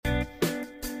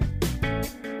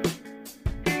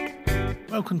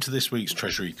Welcome to this week's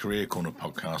Treasury Career Corner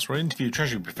podcast, where I interview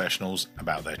Treasury professionals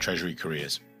about their Treasury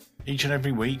careers. Each and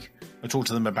every week, I talk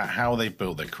to them about how they've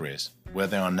built their careers, where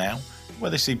they are now,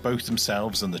 where they see both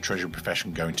themselves and the Treasury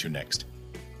profession going to next.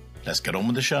 Let's get on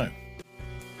with the show.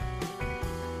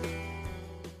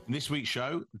 In this week's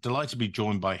show, delighted to be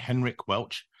joined by Henrik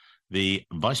Welch, the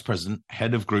Vice President,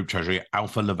 Head of Group Treasury at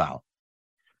Alfa Laval.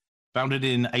 Founded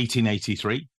in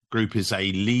 1883, Group is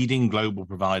a leading global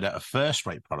provider of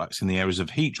first-rate products in the areas of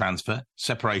heat transfer,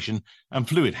 separation, and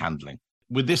fluid handling.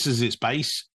 With this as its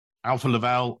base, Alfa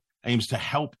Laval aims to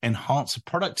help enhance the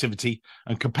productivity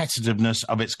and competitiveness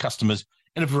of its customers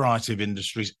in a variety of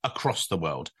industries across the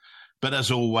world. But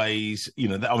as always,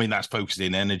 that's focused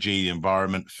in energy,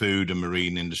 environment, food, and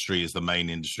marine industry as the main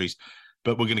industries.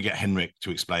 But we're going to get Henrik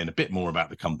to explain a bit more about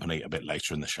the company a bit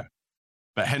later in the show.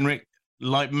 But Henrik,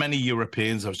 like many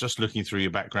Europeans, I was just looking through your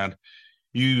background.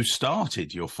 You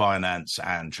started your finance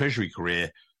and treasury career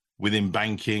within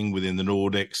banking, within the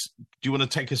Nordics. Do you want to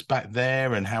take us back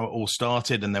there and how it all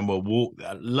started? And then we'll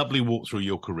lovely walk through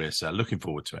your career, sir. Looking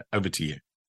forward to it. Over to you.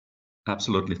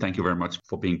 Absolutely. Thank you very much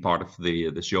for being part of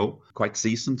the show. Quite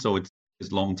seasoned, so it's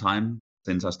a long time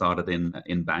since I started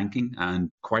in banking.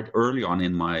 And quite early on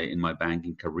in my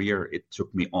banking career, it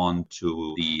took me on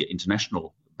to the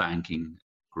international banking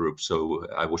group. So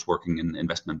I was working in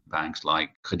investment banks like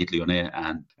Credit Lyonnais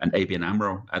and ABN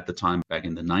AMRO at the time back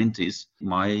in the 90s.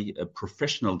 My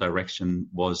professional direction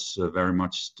was very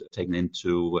much taken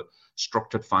into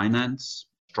structured finance,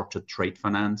 structured trade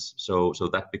finance. So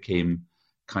that became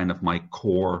kind of my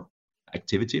core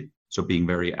activity. So being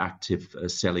very active,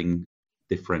 selling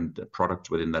different products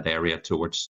within that area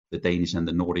towards the Danish and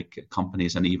the Nordic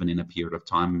companies, and even in a period of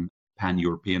time,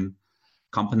 pan-European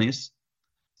companies.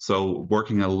 So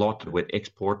working a lot with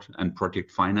export and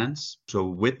project finance. So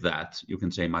with that, you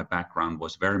can say my background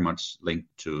was very much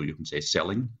linked to, you can say,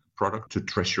 selling product to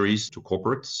treasuries, to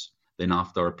corporates. Then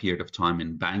after a period of time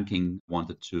in banking,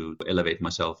 wanted to elevate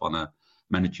myself on a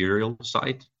managerial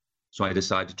side. So I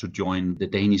decided to join the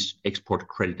Danish Export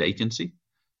Credit Agency,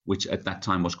 which at that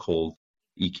time was called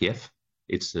EKF.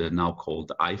 It's now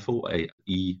called EIFO,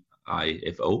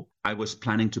 EIFO. I was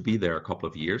planning to be there a couple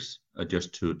of years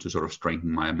just to sort of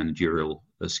strengthen my managerial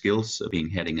skills,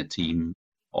 heading a team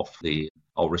of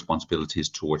our responsibilities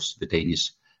towards the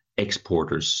Danish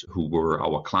exporters who were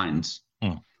our clients.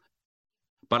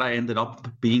 But I ended up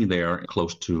being there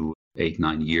close to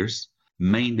 8-9 years,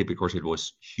 mainly because it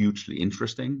was hugely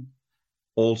interesting.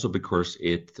 Also because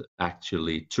it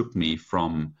actually took me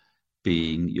from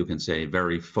being, you can say,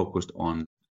 very focused on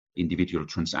individual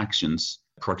transactions,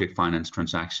 project finance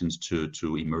transactions to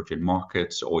emerging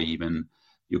markets, or even,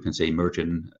 you can say,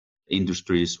 emerging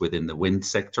industries within the wind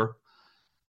sector.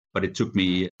 But it took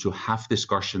me to have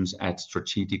discussions at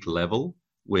strategic level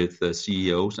with the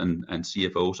CEOs and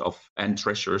CFOs and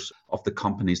treasurers of the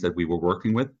companies that we were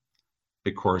working with,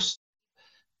 because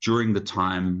during the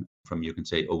time from, you can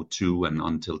say, 2002 and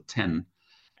until 10,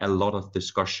 a lot of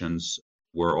discussions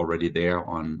were already there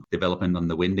on development on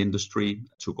the wind industry,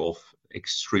 took off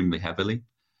extremely heavily.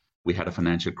 We had a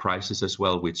financial crisis as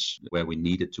well, where we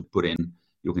needed to put in,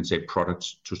 you can say,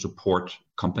 products to support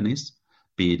companies,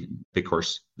 be it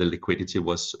because the liquidity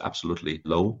was absolutely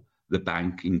low. The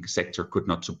banking sector could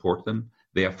not support them.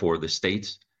 Therefore, the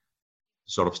state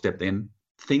sort of stepped in.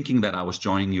 Thinking that I was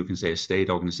joining, you can say, a state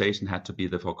organization, had to be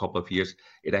there for a couple of years.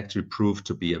 It actually proved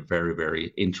to be a very,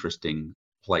 very interesting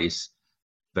place,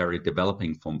 very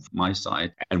developing from my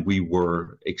side. And we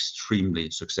were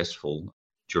extremely successful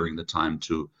during the time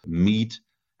to meet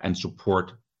and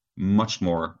support much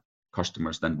more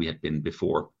customers than we had been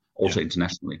before, also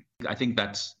internationally. I think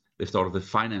that's the sort of the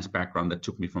finance background that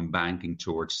took me from banking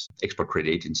towards export credit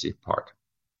agency part.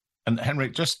 And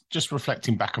Henrik, just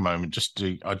reflecting back a moment,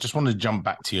 I just want to jump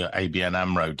back to your ABN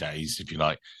AMRO days, if you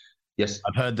like. Yes.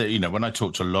 I've heard that, when I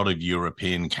talk to a lot of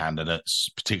European candidates,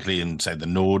 particularly in, say, the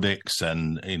Nordics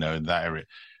and, that area,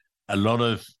 a lot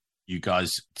of you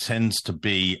guys tends to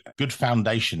be a good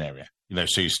foundation area.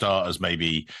 So you start as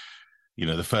maybe,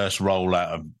 the first roll out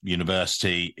of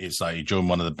university, it's like you join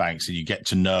one of the banks and you get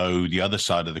to know the other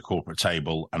side of the corporate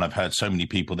table. And I've heard so many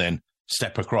people then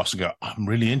step across and go, I'm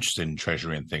really interested in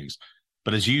treasury and things.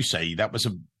 But as you say, that was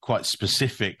a quite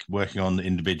specific working on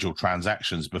individual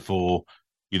transactions before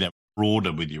you then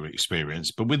broader with your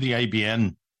experience. But with the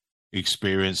ABN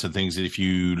experience and things, that if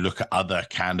you look at other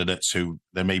candidates who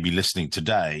they may be listening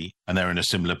today and they're in a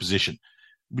similar position,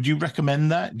 would you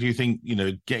recommend that? Do you think,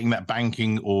 getting that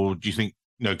banking, or do you think,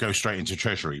 go straight into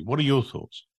treasury? What are your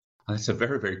thoughts? That's a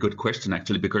very, very good question,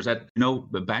 actually, because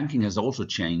the banking has also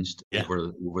changed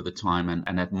over the time.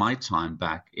 And at my time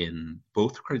back in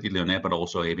both Credit Lyonnais, but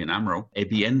also ABN AMRO,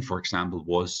 ABN, for example,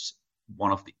 was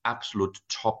one of the absolute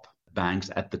top banks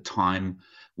at the time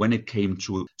when it came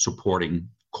to supporting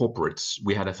corporates.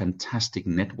 We had a fantastic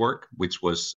network, which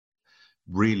was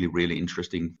really, really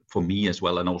interesting for me as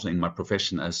well, and also in my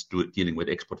profession as dealing with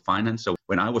export finance. So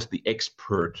when I was the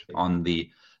expert on the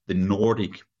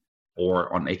Nordic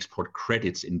or on export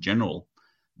credits in general,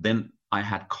 then I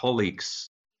had colleagues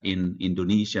in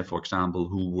Indonesia, for example,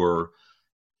 who were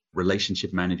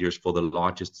relationship managers for the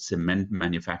largest cement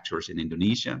manufacturers in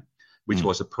Indonesia, which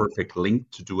was a perfect link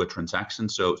to do a transaction.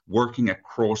 So working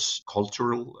across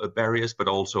cultural barriers, but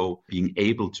also being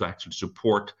able to actually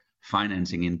support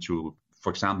financing into, for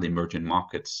example, emerging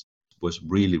markets was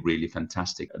really, really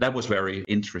fantastic. That was very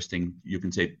interesting, you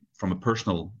can say, from a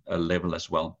personal level as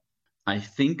well. I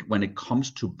think when it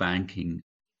comes to banking,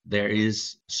 there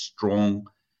is strong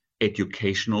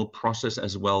educational process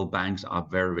as well. Banks are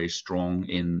very, very strong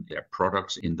in their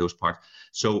products in those parts.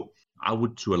 So I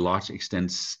would, to a large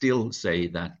extent, still say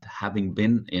that having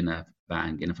been in a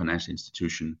bank, in a financial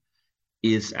institution,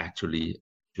 is actually,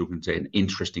 you can say, an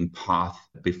interesting path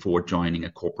before joining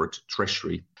a corporate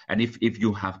treasury. And if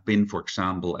you have been, for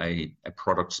example, a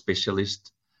product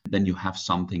specialist, then you have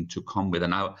something to come with.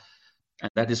 And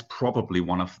that is probably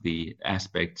one of the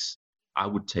aspects I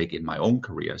would take in my own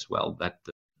career as well, that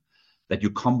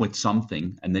you come with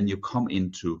something and then you come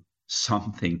into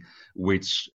something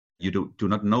which you do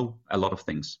not know a lot of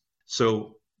things.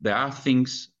 So there are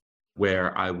things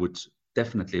where I would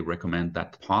definitely recommend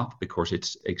that path, because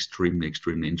it's extremely,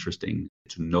 extremely interesting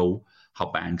to know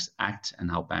how banks act and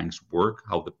how banks work,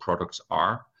 how the products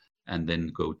are, and then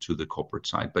go to the corporate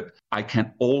side. But I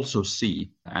can also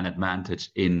see an advantage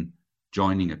in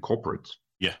joining a corporate,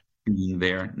 being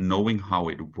there, knowing how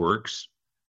it works,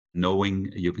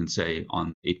 knowing, you can say,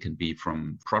 it can be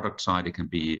from product side, it can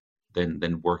be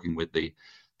then working with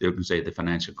you can say the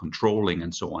financial controlling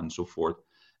and so on and so forth,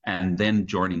 and then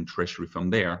joining treasury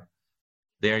from there.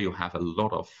 There you have a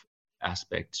lot of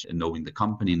aspects, knowing the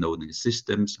company, knowing the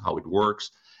systems, how it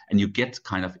works, and you get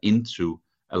kind of into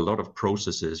a lot of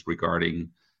processes regarding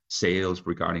sales,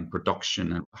 regarding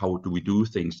production, and how do we do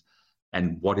things,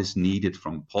 and what is needed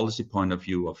from policy point of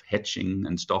view of hedging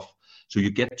and stuff. So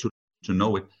you get to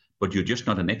know it, but you're just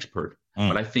not an expert.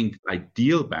 But I think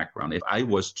ideal background, if I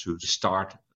was to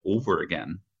start over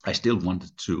again, I still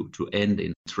wanted to end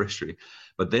in treasury,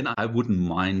 but then I wouldn't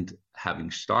mind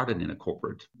having started in a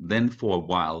corporate, then for a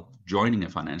while joining a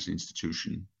financial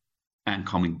institution and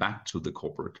coming back to the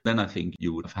corporate. Then I think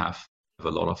you would have a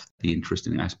lot of the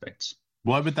interesting aspects.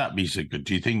 Why would that be so good?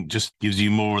 Do you think just gives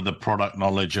you more of the product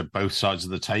knowledge of both sides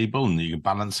of the table and you can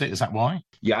balance it? Is that why?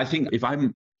 Yeah, I think if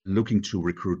I'm looking to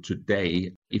recruit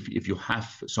today, if you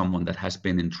have someone that has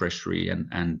been in treasury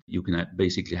and you can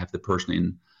basically have the person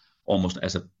in almost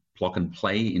as a plug and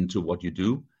play into what you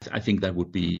do, I think that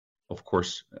would be, of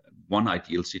course, one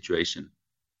ideal situation.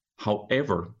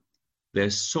 However,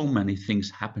 there's so many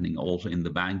things happening also in the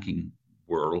banking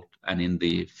world and in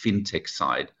the fintech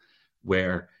side,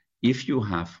 where if you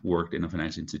have worked in a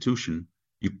financial institution,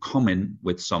 you come in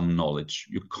with some knowledge,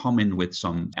 you come in with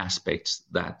some aspects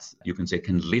that you can say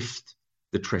can lift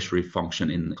the treasury function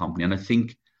in the company. And I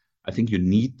think you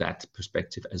need that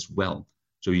perspective as well.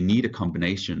 So you need a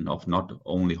combination of not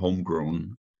only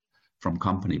homegrown from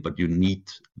company, but you need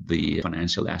the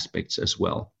financial aspects as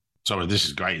well. Sorry, this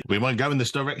is great. We won't go in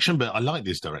this direction, but I like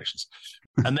these directions.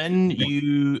 And then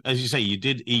you, as you say, you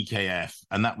did EKF,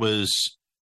 and that was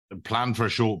planned for a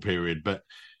short period. But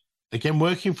again,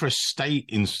 working for a state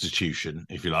institution,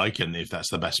 if you like, and if that's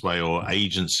the best way, or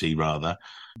agency rather,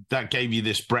 that gave you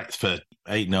this breadth for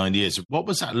 8-9 years. What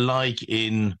was that like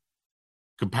in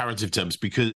comparative terms?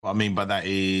 Because what I mean by that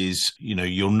is,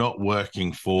 you're not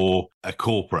working for a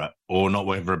corporate or not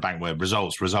working for a bank where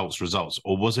results.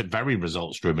 Or was it very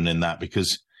results driven in that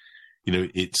because,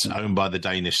 it's owned by the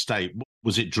Danish state?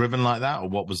 Was it driven like that, or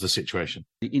what was the situation?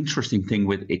 The interesting thing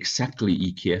with exactly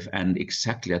EKF, and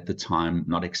exactly at the time,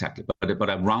 not exactly, but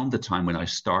around the time when I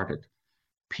started,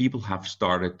 people have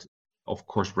started, of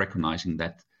course, recognizing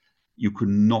that you could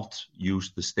not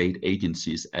use the state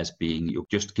agencies as being you're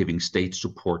just giving state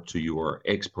support to your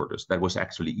exporters. That was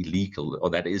actually illegal,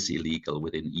 or that is illegal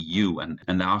within EU. And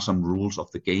there are some rules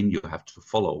of the game you have to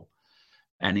follow.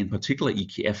 And in particular,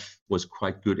 EKF was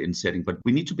quite good in setting, but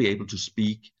we need to be able to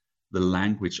speak the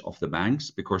language of the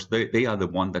banks, because they are the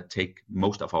one that take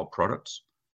most of our products.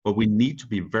 But we need to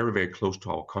be very, very close to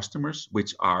our customers,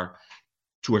 which are,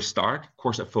 to a start, of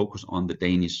course, a focus on the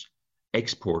Danish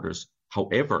exporters.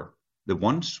 However, the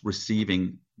ones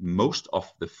receiving most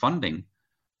of the funding,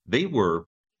 they were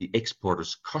the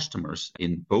exporters' customers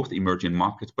in both emerging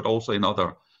markets, but also in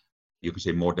other, you can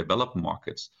say, more developed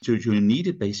markets. So you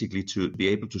needed basically to be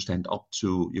able to stand up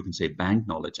to, you can say, bank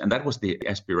knowledge. And that was the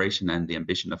aspiration and the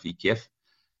ambition of EKF,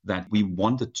 that we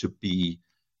wanted to be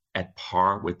at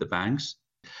par with the banks.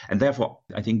 And therefore,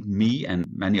 I think me and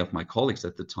many of my colleagues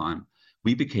at the time,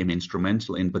 we became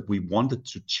instrumental in, but we wanted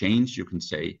to change, you can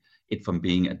say, it from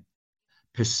being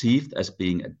perceived as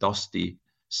being a dusty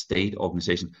state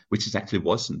organization, which it actually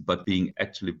wasn't, but being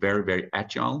actually very, very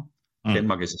agile.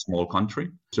 Denmark is a small country.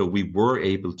 So we were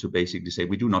able to basically say,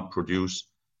 we do not produce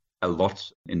a lot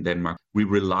in Denmark. We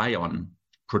rely on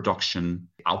production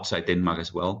outside Denmark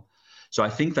as well. So I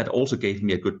think that also gave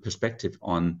me a good perspective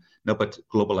on, no, but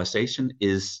globalization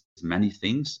is many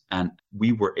things. And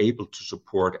we were able to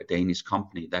support a Danish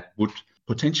company that would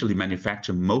potentially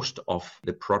manufacture most of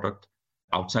the product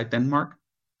outside Denmark,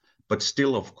 but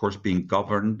still, of course, being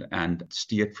governed and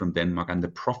steered from Denmark, and the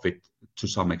profit to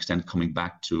some extent coming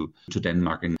back to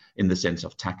Denmark in the sense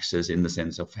of taxes, in the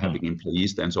sense of having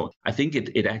employees and so on. I think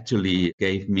it actually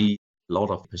gave me a lot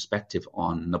of perspective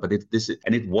on, but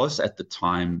it was at the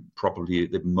time probably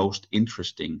the most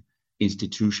interesting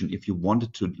institution. If you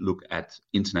wanted to look at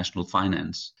international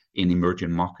finance in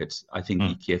emerging markets, I think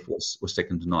EKF was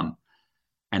second to none.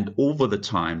 And over the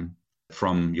time,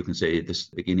 from, you can say, this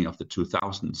beginning of the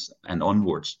 2000s and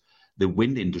onwards, the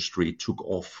wind industry took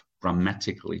off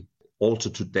dramatically. Also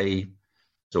today,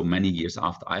 so many years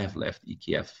after I have left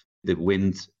EKF, the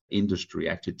wind industry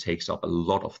actually takes up a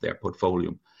lot of their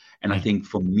portfolio. And I think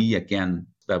for me, again,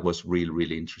 that was really,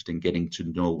 really interesting, getting to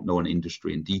know an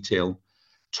industry in detail,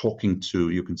 talking to,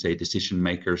 you can say, decision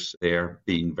makers there,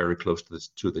 being very close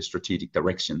to the strategic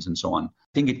directions and so on.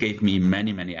 I think it gave me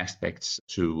many, many aspects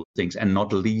to things, and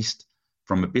not least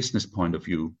from a business point of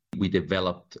view, we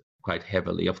developed quite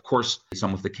heavily. Of course,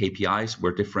 some of the KPIs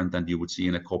were different than you would see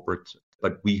in a corporate,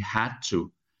 but we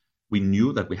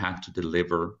knew that we had to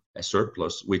deliver a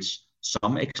surplus, which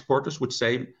some exporters would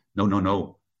say,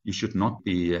 no, you should not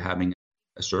be having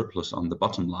a surplus on the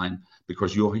bottom line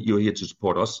because you're here to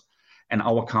support us. And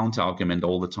our counter argument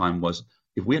all the time was,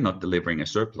 if we're not delivering a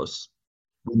surplus,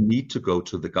 we need to go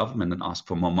to the government and ask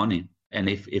for more money. And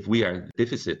if we are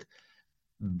deficit,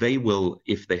 they will,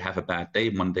 if they have a bad day,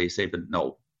 one day say, but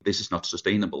no, this is not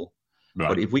sustainable. Right.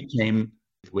 But if we came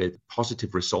with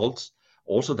positive results,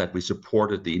 also that we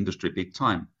supported the industry big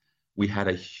time, we had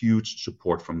a huge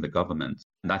support from the government.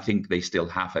 And I think they still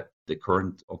have at the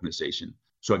current organization.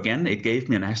 So again, it gave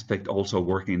me an aspect also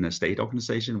working in a state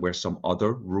organization where some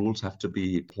other rules have to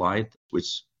be applied,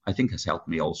 which I think has helped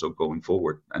me also going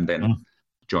forward. And then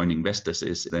joining Vestas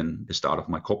is then the start of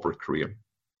my corporate career.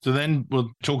 So then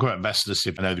we'll talk about Vestas,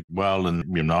 if I know well, and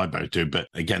you and I both do, but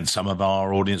again, some of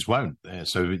our audience won't.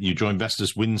 So you joined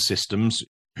Vestas Wind Systems.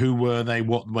 Who were they?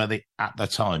 What were they at the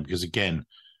time? Because again,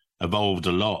 evolved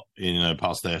a lot in the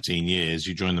past 13 years.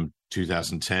 You joined them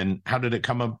 2010. How did it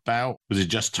come about? Was it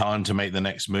just time to make the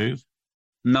next move?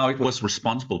 No, it was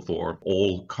responsible for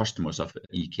all customers of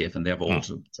EKF and therefore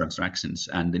also transactions.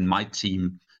 And in my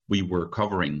team, we were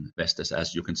covering Vestas,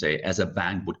 as you can say, as a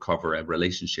bank would cover a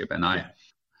relationship. And I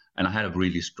had a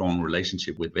really strong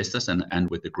relationship with Vestas and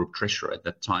with the group treasurer at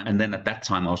that time. And then at that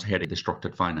time, I was heading the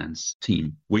structured finance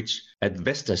team, which at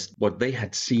Vestas, what they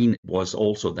had seen was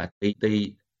also that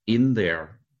they in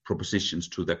their propositions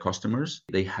to their customers,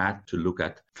 they had to look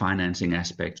at financing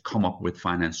aspects, come up with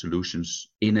finance solutions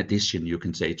in addition, you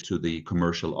can say, to the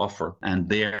commercial offer. And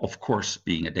there, of course,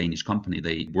 being a Danish company,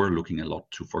 they were looking a lot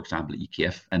to, for example,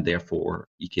 EKF, and therefore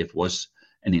EKF was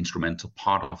an instrumental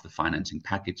part of the financing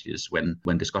packages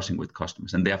when discussing with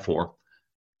customers. And therefore,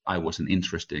 I was an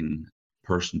interesting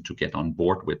person to get on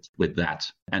board with that.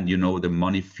 And, you know, the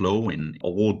money flow in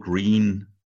all green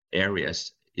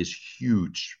areas is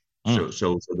huge.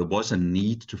 So there was a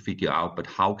need to figure out, but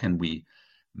how can we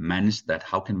manage that?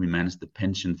 How can we manage the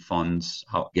pension funds?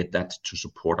 How get that to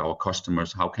support our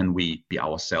customers? How can we be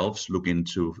ourselves look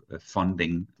into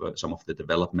funding some of the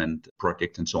development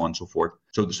projects and so on and so forth?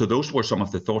 So those were some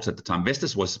of the thoughts at the time.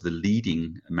 Vestas was the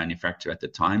leading manufacturer at the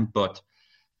time, but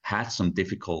had some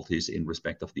difficulties in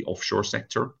respect of the offshore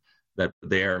sector. That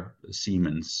their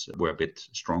Siemens were a bit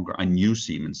stronger. I knew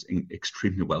Siemens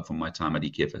extremely well from my time at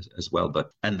EKF as well.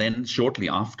 And then shortly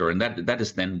after, and that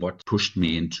is then what pushed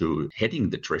me into heading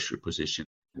the treasury position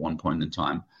at one point in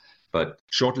time. But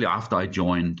shortly after I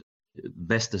joined,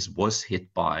 Vestas was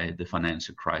hit by the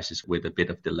financial crisis with a bit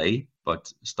of delay, but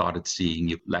started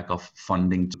seeing lack of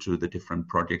funding to the different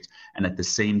projects. And at the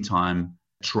same time,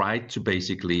 tried to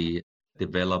basically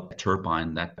develop a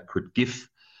turbine that could give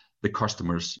the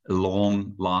customers a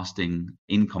long-lasting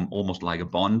income, almost like a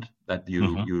bond that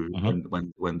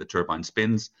when the turbine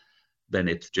spins, then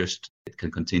it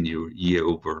can continue year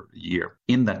over year.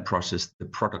 In that process, the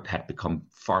product had become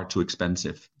far too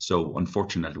expensive. So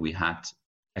unfortunately, we had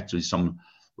actually some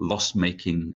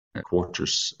loss-making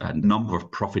quarters, a number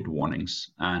of profit warnings,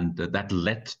 and that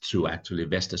led to actually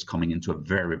Vestas coming into a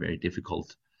very, very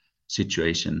difficult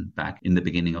situation back in the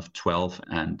beginning of 12,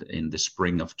 and in the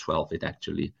spring of 12, it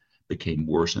actually became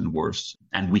worse and worse.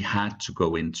 And we had to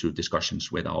go into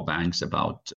discussions with our banks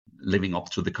about living up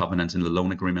to the covenants in the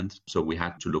loan agreement. So we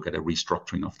had to look at a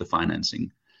restructuring of the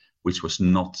financing, which was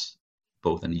not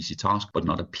both an easy task, but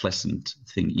not a pleasant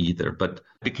thing either. But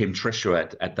I became treasurer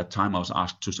at that time. I was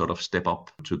asked to sort of step up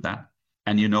to that.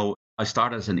 And, I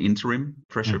started as an interim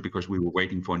treasurer because we were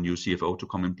waiting for a new CFO to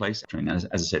come in place. And as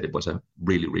I said, it was a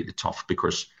really, really tough,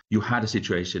 because you had a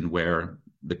situation where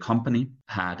the company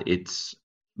had its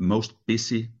most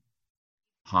busy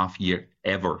half year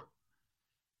ever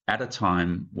at a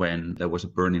time when there was a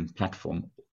burning platform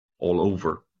all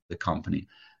over the company.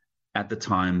 At the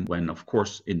time when, of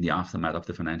course, in the aftermath of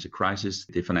the financial crisis,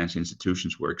 the financial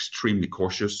institutions were extremely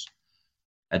cautious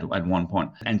at one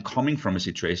point. And coming from a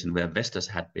situation where Vestas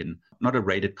had been not a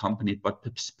rated company, but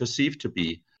perceived to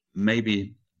be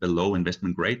maybe below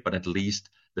investment grade, but at least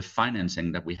the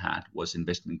financing that we had was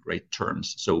investment grade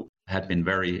terms. So had been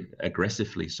very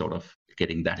aggressively sort of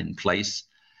getting that in place.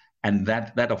 And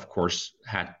that of course,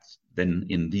 had then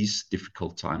in these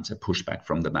difficult times a pushback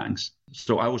from the banks.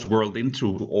 So I was whirled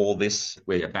into all this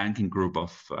with a banking group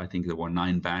of, I think there were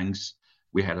 9 banks.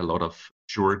 We had a lot of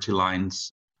surety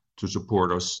lines to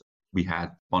support us. We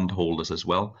had bondholders as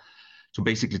well. So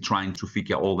basically trying to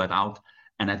figure all that out.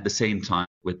 And at the same time,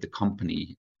 with the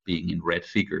company being in red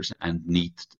figures and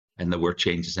there were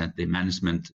changes at the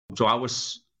management. So I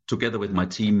was together with my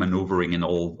team maneuvering in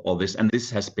all this. And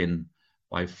this has been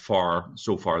by far,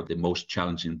 so far, the most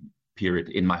challenging period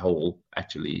in my whole,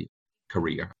 actually,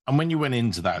 career. And when you went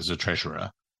into that as a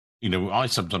treasurer, I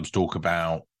sometimes talk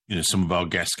about, some of our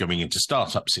guests going into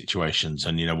startup situations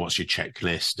and, what's your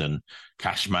checklist and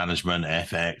cash management,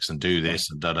 FX, and do this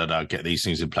and get these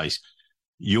things in place.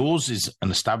 Yours is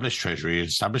an established treasury,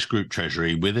 established group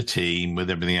treasury with a team, with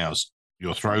everything else.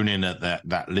 You're thrown in at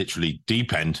that literally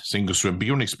deep end, single swim, but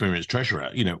you're an experienced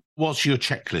treasurer. What's your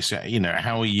checklist?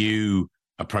 How are you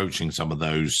approaching some of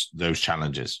those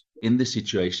challenges? In this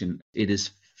situation, it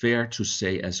is fair to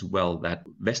say as well that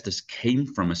Vestas came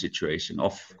from a situation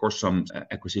of course, some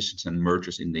acquisitions and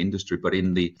mergers in the industry, but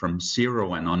from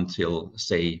zero and until,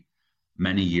 say,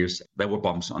 many years, there were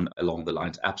bumps along the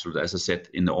lines. Absolutely. As I said,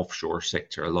 in the offshore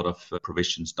sector, a lot of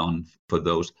provisions done for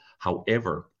those.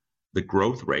 However, the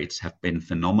growth rates have been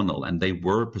phenomenal, and they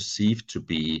were perceived to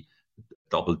be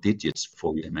double digits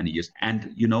for many years.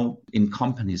 And, in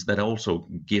companies that also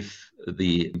give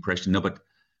the impression, no, but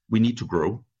we need to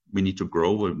grow. We need to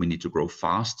grow. We need to grow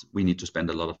fast. We need to spend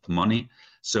a lot of money.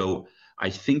 So I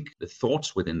think the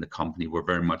thoughts within the company were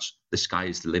very much the sky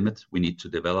is the limit. We need to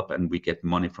develop, and we get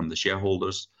money from the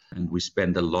shareholders, and we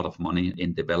spend a lot of money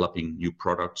in developing new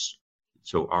products.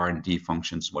 So R&D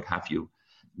functions, what have you,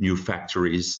 new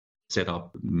factories, set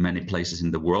up many places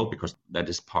in the world, because that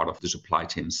is part of the supply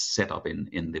chain setup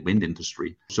in the wind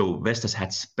industry. So Vestas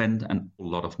had spent a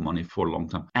lot of money for a long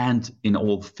time. And in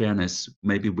all fairness,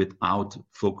 maybe without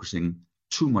focusing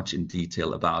too much in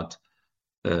detail about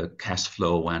cash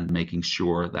flow and making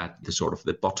sure that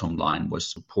the bottom line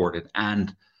was supported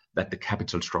and that the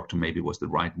capital structure maybe was the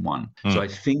right one. So I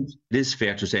think it is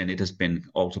fair to say, and it has been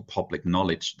also public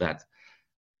knowledge, that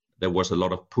there was a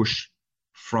lot of push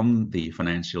from the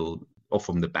financial or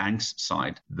from the bank's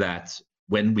side, that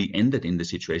when we ended in the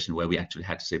situation where we actually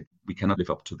had to say we cannot live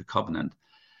up to the covenant,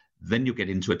 then you get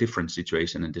into a different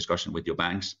situation and discussion with your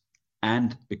banks.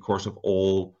 And because of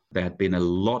there had been a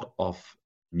lot of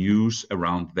news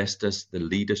around Vestas, the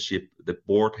leadership, the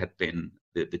board had been,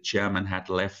 the chairman had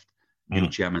left, new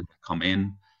chairman had come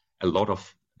in, a lot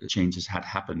of changes had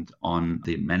happened on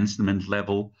the management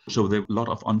level. So there was a lot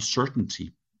of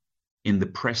uncertainty in the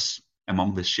press,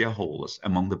 among the shareholders,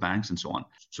 among the banks, and so on.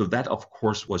 So that, of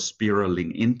course, was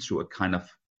spiraling into a kind of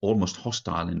almost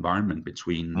hostile environment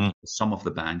between some of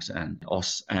the banks and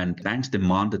us. And banks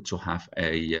demanded to have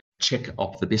a check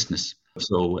of the business.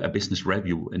 So a business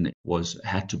review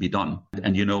had to be done.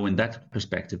 And, in that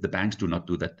perspective, the banks do not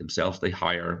do that themselves. They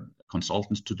hire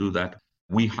consultants to do that.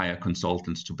 We hire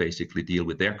consultants to basically deal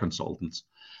with their consultants.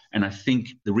 And I think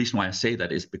the reason why I say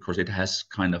that is because it has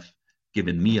kind of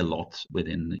given me a lot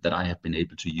that I have been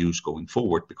able to use going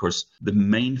forward, because the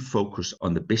main focus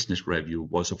on the business review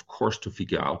was, of course, to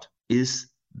figure out, is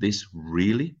this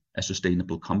really a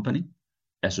sustainable company,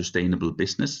 a sustainable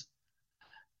business.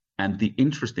 And the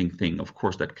interesting thing, of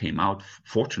course, that came out,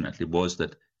 fortunately, was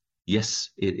that, yes,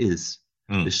 it is.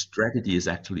 The strategy is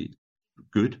actually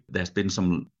good. There's been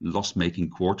some loss-making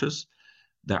quarters.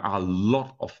 There are a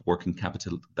lot of working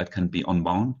capital that can be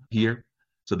unwound here.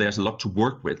 So there's a lot to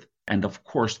work with. And of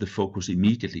course, the focus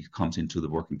immediately comes into the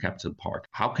working capital part.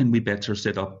 How can we better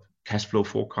set up cash flow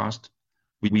forecast?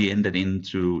 We ended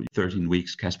into 13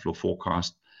 weeks cash flow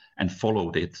forecast and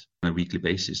followed it on a weekly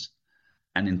basis.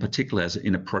 And in particular, as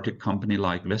in a project company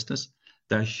like Vestas,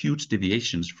 there are huge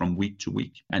deviations from week to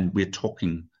week. And we're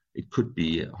talking, it could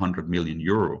be 100 million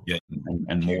euro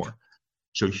and more.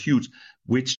 So huge,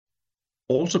 which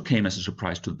also came as a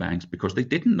surprise to the banks because they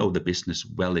didn't know the business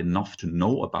well enough to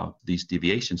know about these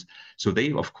deviations. So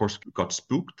they, of course, got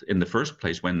spooked in the first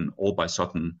place when all by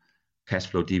sudden cash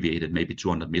flow deviated maybe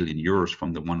 200 million euros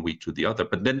from the one week to the other.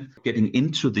 But then getting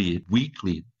into the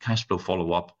weekly cash flow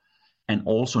follow-up and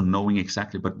also knowing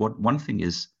exactly, but what one thing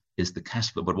is the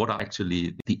cash flow, but what are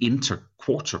actually the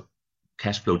inter-quarter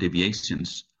cash flow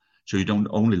deviations? So you don't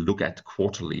only look at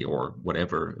quarterly or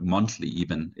whatever, monthly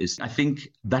even, is I think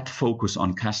that focus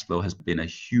on cash flow has been a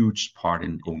huge part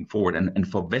in going forward.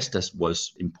 And for Vestas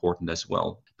was important as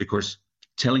well, because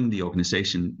telling the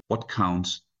organization what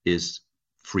counts is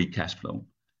free cash flow.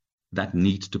 That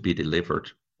needs to be delivered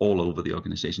all over the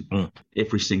organization.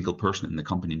 Every single person in the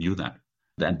company knew that.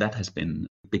 And that has been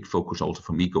a big focus also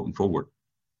for me going forward.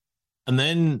 And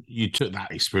then you took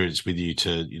that experience with you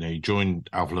to, you joined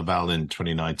Alfa Laval in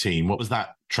 2019. What was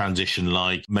that transition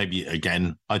like? Maybe,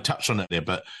 again, I touched on it there,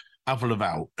 but Alfa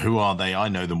Laval, who are they? I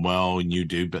know them well and you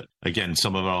do, but again,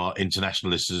 some of our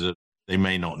international listeners, they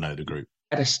may not know the group.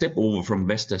 I had a step over from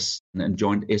Vestas and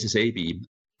joined SSAB.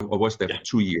 I was there for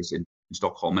 2 years in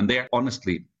Stockholm. And there,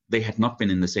 honestly, they had not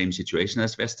been in the same situation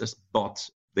as Vestas, but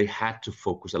they had to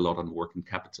focus a lot on working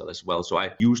capital as well. So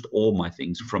I used all my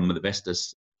things from the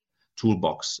Vestas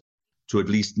toolbox to at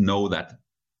least know that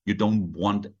you don't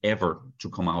want ever to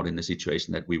come out in the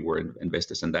situation that we were in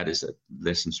Vestas, and that is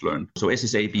lessons learned. So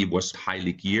SSAB was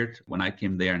highly geared when I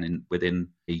came there, and within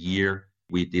a year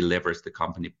we deleveraged the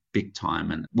company big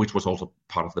time, and which was also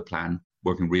part of the plan,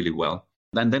 working really well.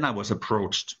 And then I was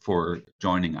approached for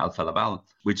joining Alfa Laval,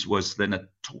 which was then a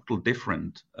total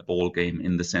different ball game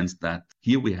in the sense that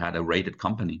here we had a rated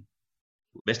company.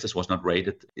 Vestas was not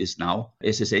rated, is now.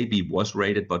 SSAB was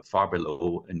rated, but far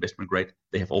below investment grade.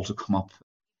 They have also come up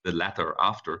the ladder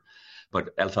after.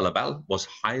 But Alfa Laval was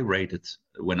high rated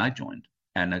when I joined.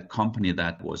 And a company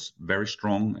that was very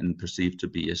strong and perceived to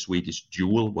be a Swedish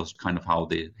jewel was kind of how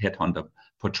the headhunter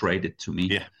portrayed it to me.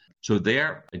 Yeah. So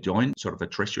there I joined sort of a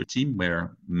treasury team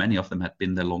where many of them had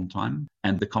been there a long time.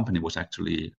 And the company was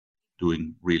actually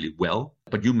doing really well.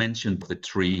 But you mentioned the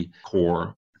three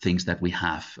core things that we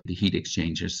have, the heat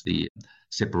exchangers, the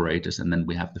separators, and then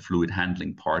we have the fluid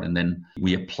handling part. And then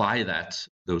we apply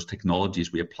those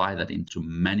technologies, we apply that into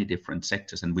many different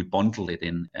sectors, and we bundle it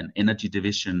in an energy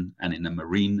division and in a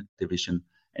marine division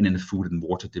and in a food and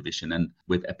water division, and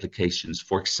with applications.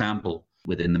 For example,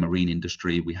 within the marine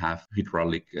industry, we have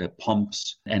hydraulic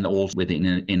pumps, and also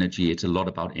within energy, it's a lot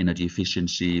about energy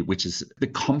efficiency, which is the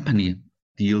company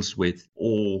deals with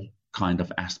all kind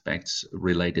of aspects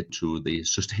related to the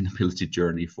sustainability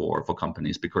journey for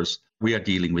companies, because we are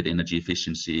dealing with energy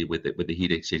efficiency, with the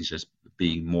heat exchangers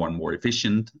being more and more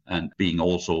efficient and being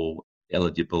also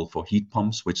eligible for heat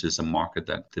pumps, which is a market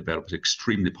that develops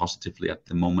extremely positively at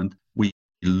the moment. We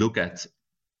look at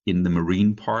in the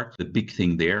marine part, the big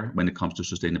thing there when it comes to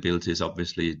sustainability is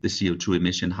obviously the CO2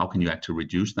 emission. How can you actually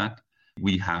reduce that?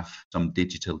 We have some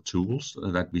digital tools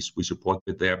that we support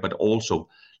with there, but also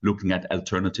looking at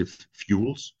alternative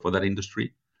fuels for that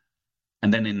industry.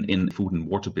 And then in food and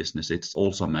water business, it's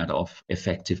also a matter of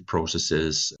effective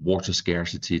processes, water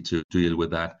scarcity to deal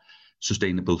with that,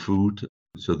 sustainable food,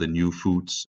 so the new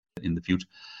foods in the future.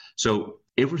 So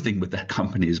everything with that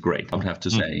company is great, I would have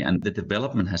to say. And the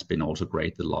development has been also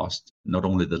great not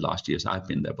only the last years I've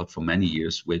been there, but for many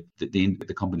years with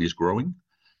the company is growing.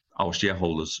 Our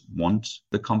shareholders want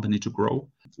the company to grow.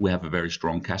 We have a very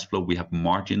strong cash flow. We have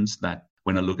margins that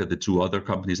when I look at the two other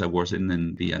companies I was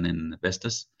in V and in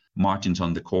Vestas, margins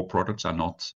on the core products are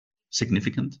not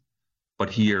significant. But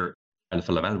here,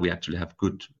 Alfa Laval, we actually have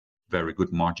very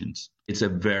good margins. It's a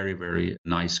very, very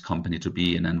nice company to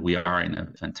be in, and we are in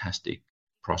a fantastic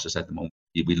process at the moment.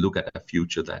 We look at a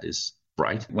future that is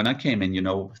bright. When I came in,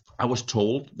 I was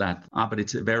told that, but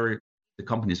the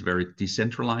company is very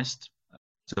decentralized.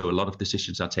 So a lot of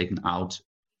decisions are taken out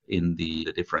in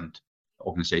the different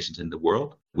organizations in the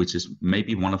world, which is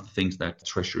maybe one of the things that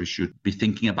Treasury should be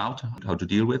thinking about, how to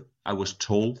deal with. I was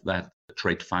told that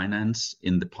trade finance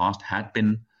in the past had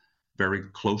been very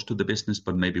close to the business,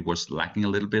 but maybe was lacking a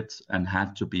little bit and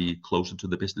had to be closer to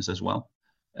the business as well,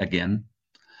 again.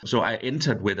 So I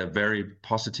entered with a very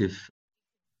positive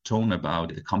tone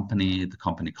about the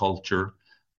company culture,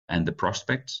 and the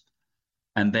prospects.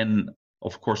 And then,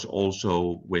 of course,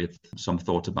 also with some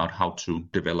thoughts about how to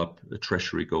develop the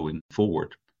Treasury going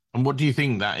forward. And what do you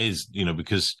think that is,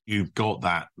 because you've got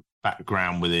that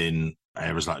background within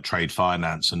areas like trade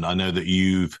finance, and I know that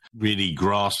you've really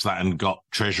grasped that and got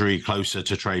Treasury closer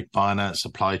to trade finance,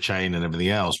 supply chain and everything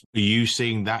else. Are you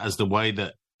seeing that as the way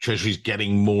that Treasury is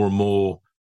getting more and more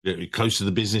close to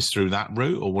the business through that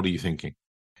route, or what are you thinking?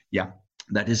 Yeah,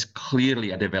 that is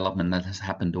clearly a development that has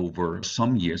happened over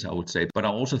some years, I would say. But I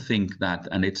also think that,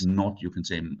 and it's not, you can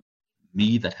say,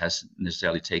 me that has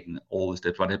necessarily taken all the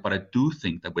steps, but I do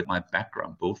think that with my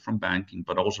background, both from banking,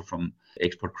 but also from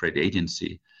export credit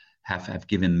agency, have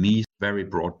given me very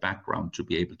broad background to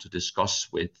be able to discuss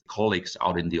with colleagues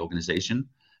out in the organization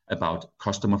about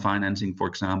customer financing, for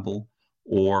example,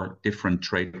 or different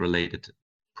trade-related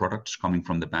products coming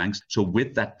from the banks. So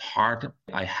with that part,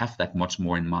 I have that much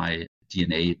more in my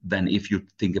DNA than if you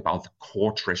think about the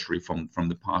core Treasury from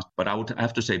the past. But I would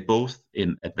have to say both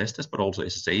in Vestas, but also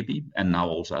SSAB, and now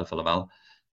also Alfa Laval,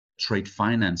 trade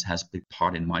finance has been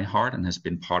part in my heart and has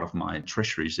been part of my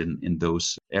treasuries in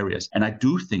those areas. And I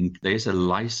do think there's a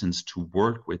license to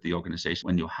work with the organization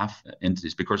when you have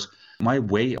entities, because my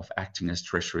way of acting as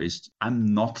treasury is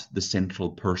I'm not the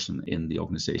central person in the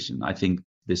organization. I think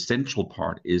the central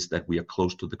part is that we are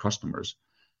close to the customers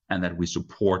and that we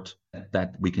support,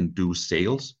 that we can do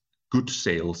sales, good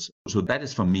sales. So that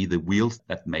is for me the wheels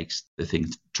that makes the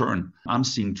things turn. I'm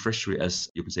seeing treasury as,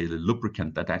 you can say, the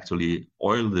lubricant that actually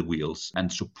oil the wheels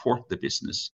and support the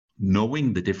business,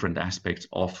 knowing the different aspects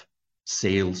of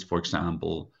sales, for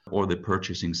example, or the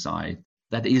purchasing side.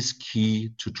 That is key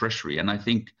to treasury. And I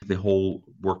think the whole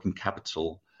working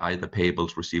capital, either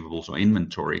payables, receivables, or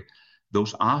inventory,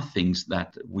 those are things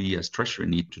that we as Treasury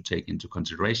need to take into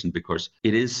consideration, because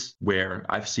it is where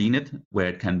I've seen it, where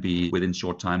it can be within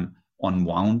short time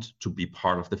unwound to be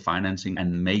part of the financing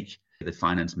and make the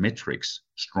finance metrics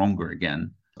stronger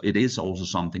again. It is also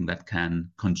something that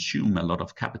can consume a lot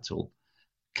of capital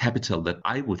that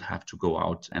I would have to go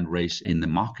out and raise in the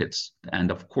markets.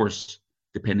 And of course,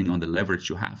 depending on the leverage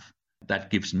you have, that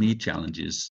gives me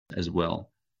challenges as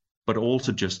well. But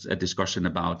also just a discussion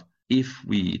about, if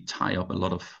we tie up a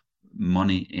lot of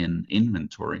money in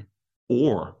inventory,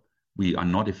 or we are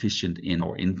not efficient in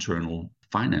our internal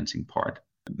financing part,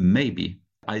 maybe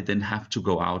I then have to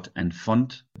go out and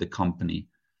fund the company,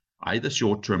 either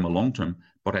short term or long term,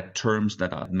 but at terms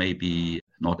that are maybe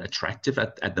not attractive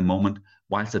at the moment,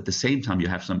 whilst at the same time you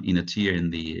have some inertia in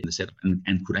the setup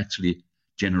and could actually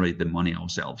generate the money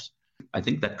ourselves. I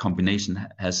think that combination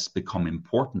has become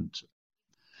important.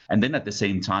 And then at the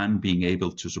same time, being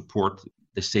able to support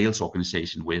the sales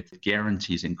organization with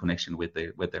guarantees in connection with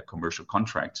their commercial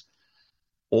contracts,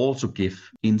 also give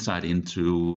insight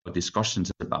into discussions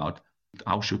about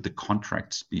how should the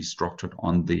contracts be structured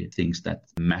on the things that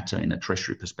matter in a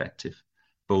treasury perspective,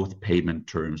 both payment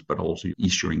terms, but also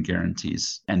issuing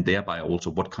guarantees, and thereby also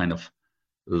what kind of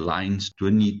lines do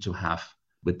I need to have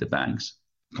with the banks.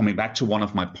 Coming back to one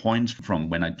of my points from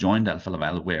when I joined Alfa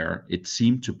Laval, where it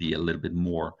seemed to be a little bit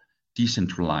more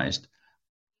decentralized,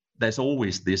 there's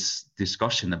always this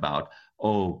discussion about,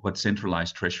 but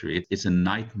centralized treasury, it's a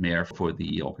nightmare for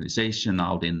the organization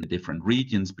out in the different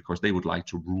regions, because they would like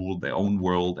to rule their own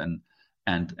world,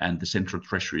 and the central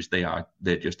treasuries,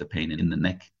 they're just a pain in the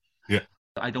neck. Yeah.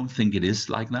 I don't think it is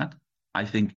like that. I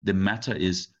think the matter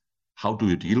is, how do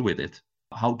you deal with it?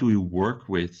 How do you work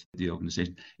with the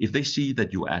organization? If they see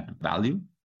that you add value,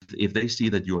 if they see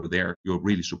that you're there, you're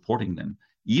really supporting them,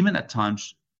 even at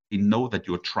times they know that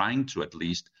you're trying to at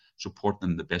least support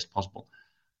them the best possible.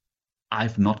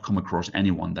 I've not come across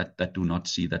anyone that do not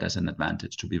see that as an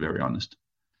advantage, to be very honest.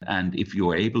 And if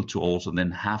you're able to also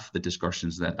then have the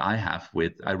discussions that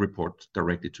I report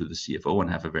directly to the CFO and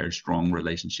have a very strong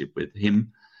relationship with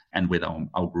him and with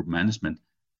our group management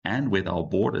and with our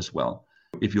board as well.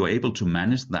 If you're able to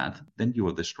manage that, then you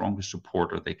are the strongest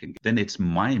supporter they can get. Then it's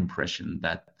my impression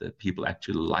that the people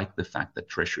actually like the fact that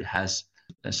Treasury has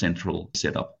a central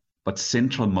setup. But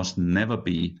central must never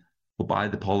be, by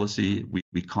the policy,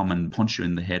 we come and punch you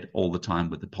in the head all the time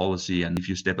with the policy. And if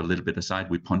you step a little bit aside,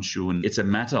 we punch you. And it's a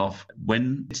matter of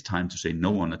when it's time to say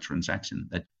no on a transaction,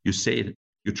 that you say it,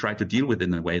 you try to deal with it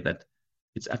in a way that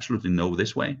it's absolutely no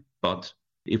this way. But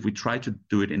if we try to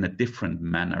do it in a different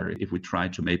manner, if we try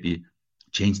to maybe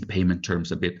change the payment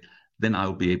terms a bit, then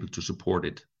I'll be able to support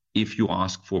it. If you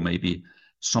ask for maybe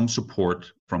some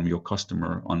support from your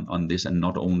customer on this and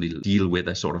not only deal with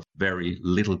a sort of very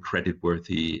little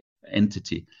creditworthy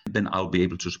entity, then I'll be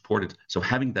able to support it. So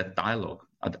having that dialogue,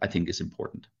 I think, is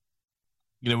important.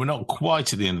 We're not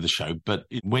quite at the end of the show, but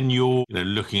when you're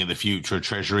looking at the future of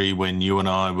Treasury, when you and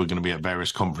I were going to be at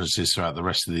various conferences throughout the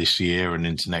rest of this year and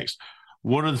into next,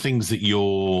 what are the things that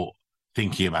you're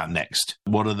thinking about next?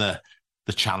 What are the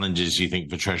challenges you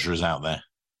think for treasurers out there?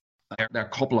 There are a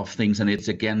couple of things, and it's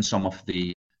again some of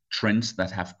the trends that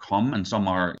have come, and some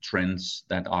are trends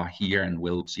that are here and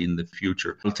we'll see in the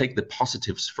future. We'll take the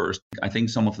positives first. I think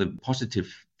some of the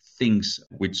positive things,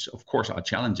 which of course are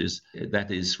challenges,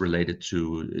 that is related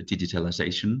to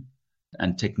digitalization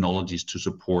and technologies to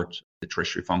support the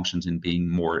treasury functions in being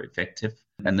more effective.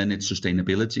 And then it's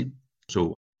sustainability.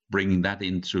 So bringing that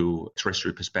into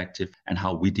treasury perspective and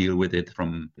how we deal with it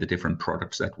from the different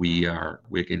products that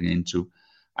we're getting into.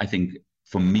 I think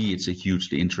for me, it's a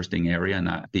hugely interesting area,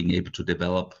 and being able to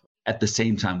develop at the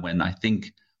same time when I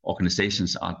think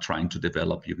organizations are trying to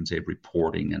develop, you can say,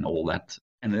 reporting and all that.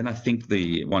 And then I think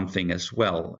the one thing as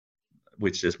well,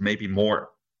 which is maybe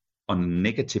more on the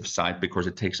negative side because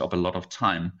it takes up a lot of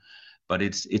time, but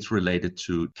it's related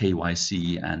to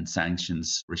KYC and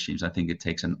sanctions regimes. I think it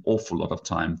takes an awful lot of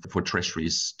time for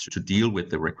treasuries to deal with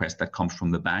the request that comes from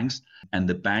the banks. And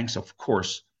the banks, of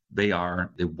course, they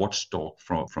are the watchdog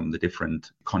from the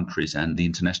different countries and the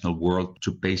international world to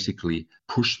basically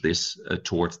push this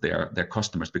towards their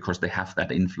customers because they have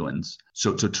that influence.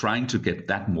 So trying to get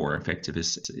that more effective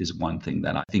is one thing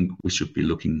that I think we should be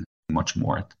looking much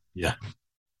more at. Yeah.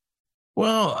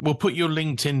 Well, we'll put your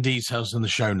LinkedIn details in the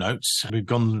show notes. We've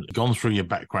gone through your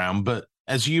background, but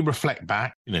as you reflect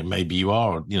back, maybe you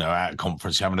are, at a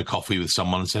conference having a coffee with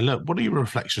someone and say, look, what are your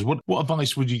reflections? What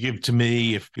advice would you give to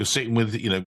me if you're sitting with,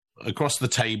 across the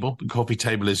table, the coffee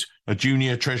table is a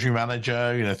junior treasury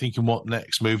manager, thinking what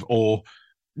next move, or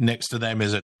next to them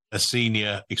is a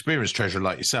senior experienced treasurer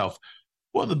like yourself.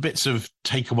 What are the bits of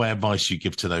takeaway advice you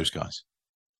give to those guys?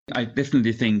 I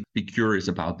definitely think be curious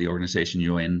about the organization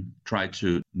you're in. Try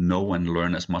to know and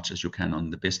learn as much as you can on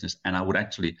the business. And I would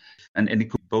actually, and it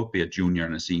could both be a junior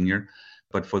and a senior,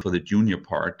 but for the junior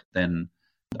part, then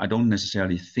I don't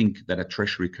necessarily think that a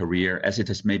treasury career, as it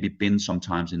has maybe been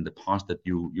sometimes in the past, that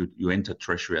you enter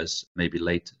treasury as maybe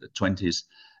late 20s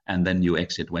and then you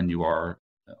exit when you are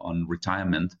on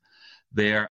retirement.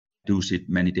 There I do see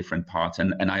many different parts.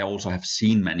 And I also have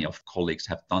seen many of colleagues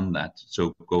have done that.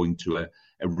 So going to a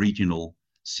regional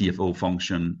CFO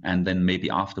function and then maybe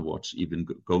afterwards even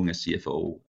going a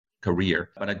CFO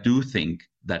career. But I do think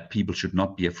that people should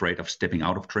not be afraid of stepping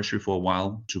out of treasury for a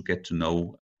while to get to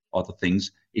know other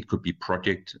things. It could be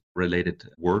project related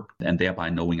work and thereby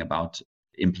knowing about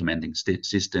implementing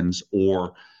systems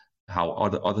or how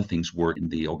other things work in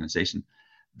the organization.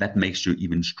 That makes you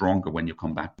even stronger when you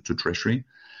come back to treasury.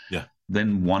 Yeah.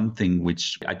 Then one thing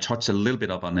which I touched a little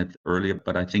bit on it earlier,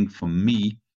 but I think for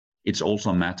me, it's also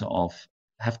a matter of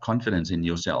have confidence in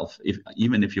yourself.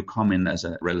 Even if you come in as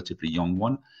a relatively young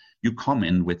one, you come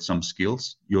in with some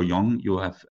skills. You're young, you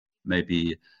have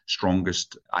maybe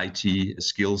strongest IT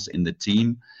skills in the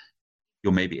team.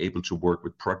 You may be able to work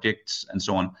with projects and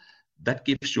so on. That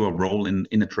gives you a role in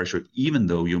a treasury, even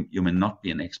though you may not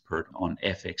be an expert on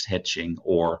FX hedging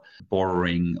or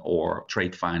borrowing or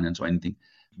trade finance or anything.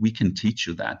 We can teach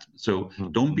you that. So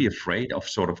don't be afraid of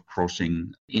sort of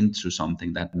crossing into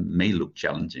something that may look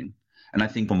challenging. And I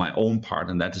think for my own part,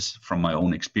 and that is from my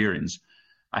own experience,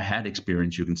 I had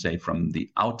experience, you can say, from the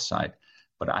outside,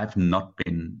 but I've not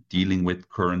been dealing with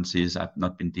currencies. I've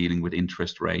not been dealing with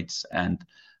interest rates, and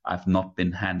I've not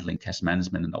been handling cash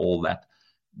management and all that,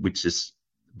 which is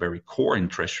very core in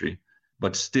treasury.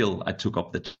 But still, I took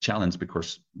up the challenge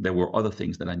because there were other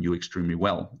things that I knew extremely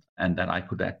well and that I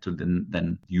could actually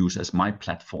then use as my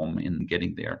platform in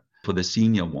getting there. For the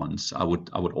senior ones, I would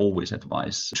always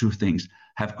advise two things.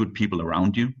 Have good people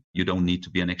around you. You don't need to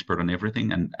be an expert on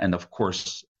everything. And of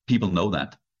course, people know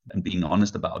that. And being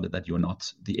honest about it, that you're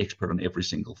not the expert on every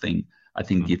single thing, I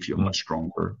think gives you a much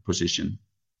stronger position.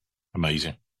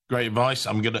 Amazing. Great advice.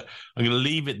 I'm gonna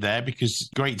leave it there because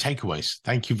great takeaways.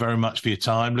 Thank you very much for your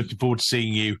time. Looking forward to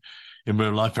seeing you in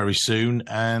real life very soon.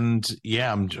 And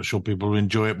yeah, I'm sure people will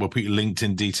enjoy it. We'll put your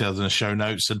LinkedIn details in the show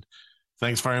notes. And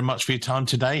thanks very much for your time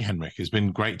today, Henrik. It's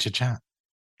been great to chat.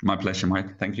 My pleasure,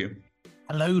 Mike. Thank you.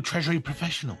 Hello, Treasury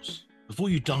professionals. Before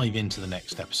you dive into the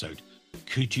next episode,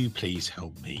 could you please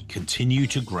help me continue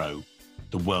to grow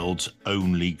the world's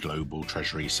only global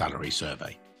Treasury salary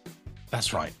survey?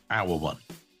 That's right, our one.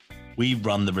 We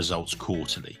run the results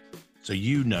quarterly. so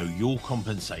you know your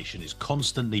compensation is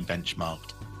constantly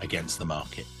benchmarked against the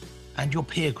market and your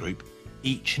peer group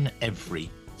each and every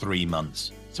 3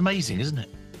 months. It's amazing, isn't it?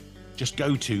 Just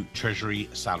go to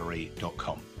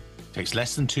treasurysalary.com. It takes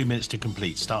less than 2 minutes to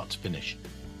complete, start to finish.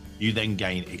 You then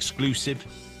gain exclusive,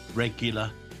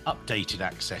 regular, updated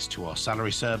access to our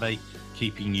salary survey,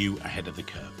 keeping you ahead of the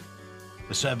curve.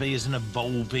 The survey is an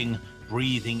evolving,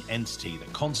 breathing entity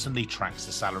that constantly tracks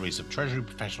the salaries of Treasury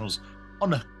professionals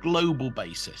on a global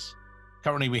basis.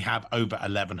 Currently, we have over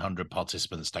 1,100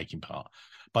 participants taking part.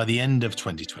 By the end of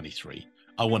 2023,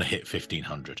 I want to hit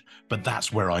 1,500, but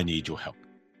that's where I need your help.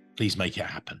 Please make it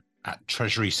happen at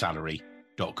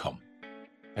treasurysalary.com.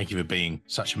 Thank you for being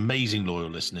such amazing loyal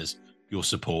listeners. Your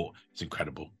support is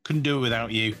incredible. Couldn't do it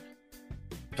without you.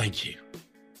 Thank you.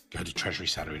 Go to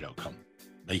treasurysalary.com.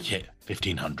 Make it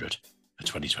 1,500 for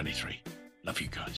 2023. Love you guys.